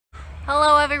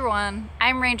Hello everyone,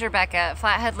 I'm Ranger Bekah at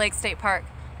Flathead Lake State Park.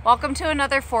 Welcome to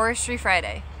another Forestry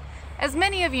Friday. As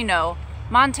many of you know,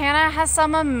 Montana has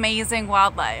some amazing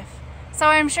wildlife. So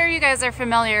I'm sure you guys are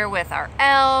familiar with our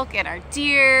elk and our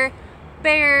deer,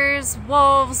 bears,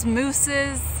 wolves,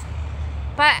 mooses.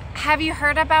 But have you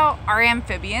heard about our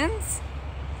amphibians?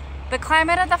 The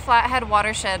climate of the Flathead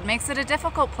watershed makes it a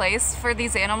difficult place for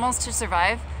these animals to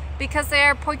survive because they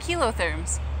are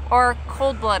poikilotherms, or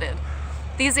cold-blooded.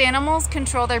 These animals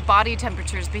control their body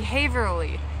temperatures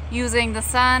behaviorally, using the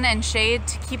sun and shade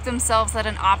to keep themselves at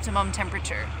an optimum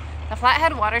temperature. The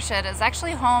Flathead watershed is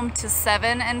actually home to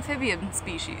 7 amphibian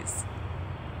species.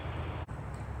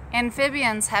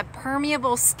 Amphibians have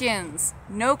permeable skins,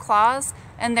 no claws,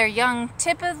 and their young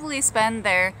typically spend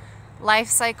their life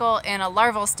cycle in a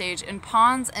larval stage in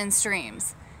ponds and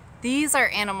streams. These are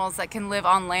animals that can live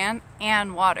on land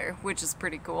and water, which is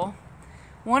pretty cool.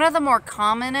 One of the more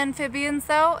common amphibians,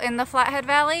 though, in the Flathead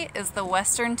Valley is the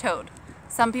western toad.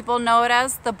 Some people know it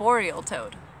as the boreal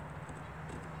toad.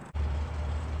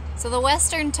 So the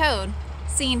western toad,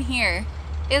 seen here,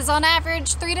 is on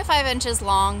average 3 to 5 inches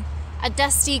long, a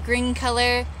dusty green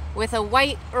color with a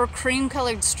white or cream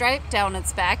colored stripe down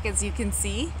its back, as you can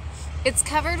see. It's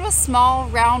covered with small,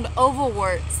 round oval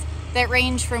warts that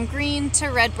range from green to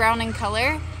red-brown in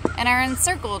color and are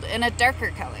encircled in a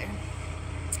darker color.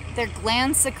 Their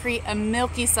glands secrete a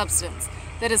milky substance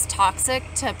that is toxic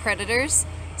to predators,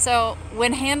 so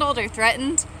when handled or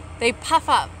threatened, they puff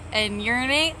up and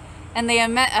urinate, and they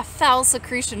emit a foul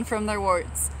secretion from their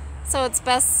warts. So it's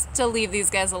best to leave these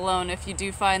guys alone if you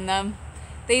do find them.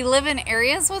 They live in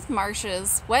areas with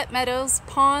marshes, wet meadows,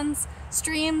 ponds,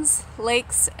 streams,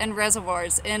 lakes, and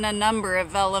reservoirs in a number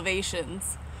of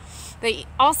elevations. They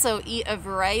also eat a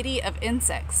variety of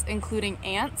insects, including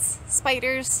ants,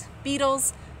 spiders,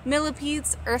 beetles,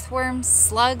 millipedes, earthworms,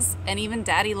 slugs, and even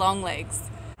daddy longlegs.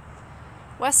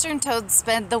 Western toads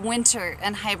spend the winter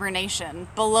in hibernation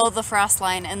below the frost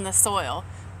line in the soil,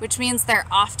 which means they're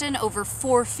often over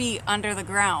 4 feet under the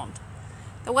ground.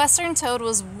 The western toad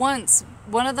was once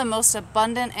one of the most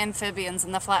abundant amphibians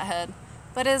in the Flathead,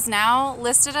 but is now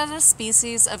listed as a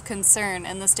species of concern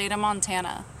in the state of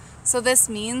Montana. So this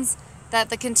means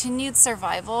that the continued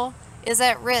survival is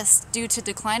at risk due to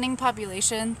declining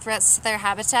population, threats to their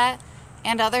habitat,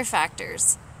 and other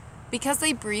factors. Because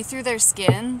they breathe through their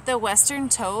skin, the western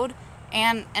toad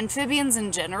and amphibians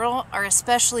in general are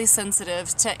especially sensitive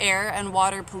to air and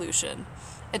water pollution.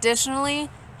 Additionally,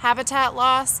 habitat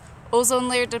loss, ozone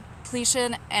layer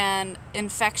depletion, and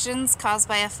infections caused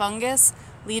by a fungus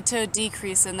lead to a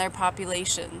decrease in their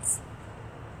populations.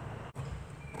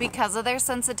 Because of their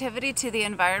sensitivity to the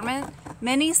environment,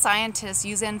 many scientists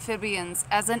use amphibians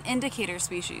as an indicator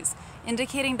species,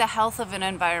 indicating the health of an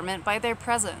environment by their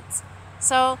presence.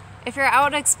 So, if you're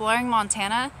out exploring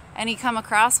Montana and you come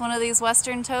across one of these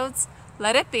western toads,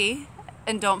 let it be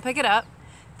and don't pick it up.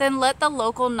 Then let the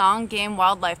local non-game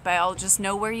wildlife biologist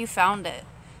know where you found it.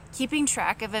 Keeping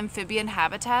track of amphibian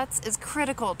habitats is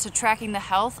critical to tracking the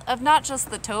health of not just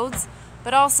the toads,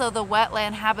 but also the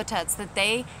wetland habitats that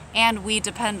they and we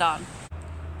depend on.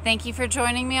 Thank you for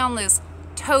joining me on this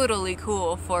totally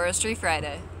cool Forestry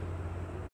Friday.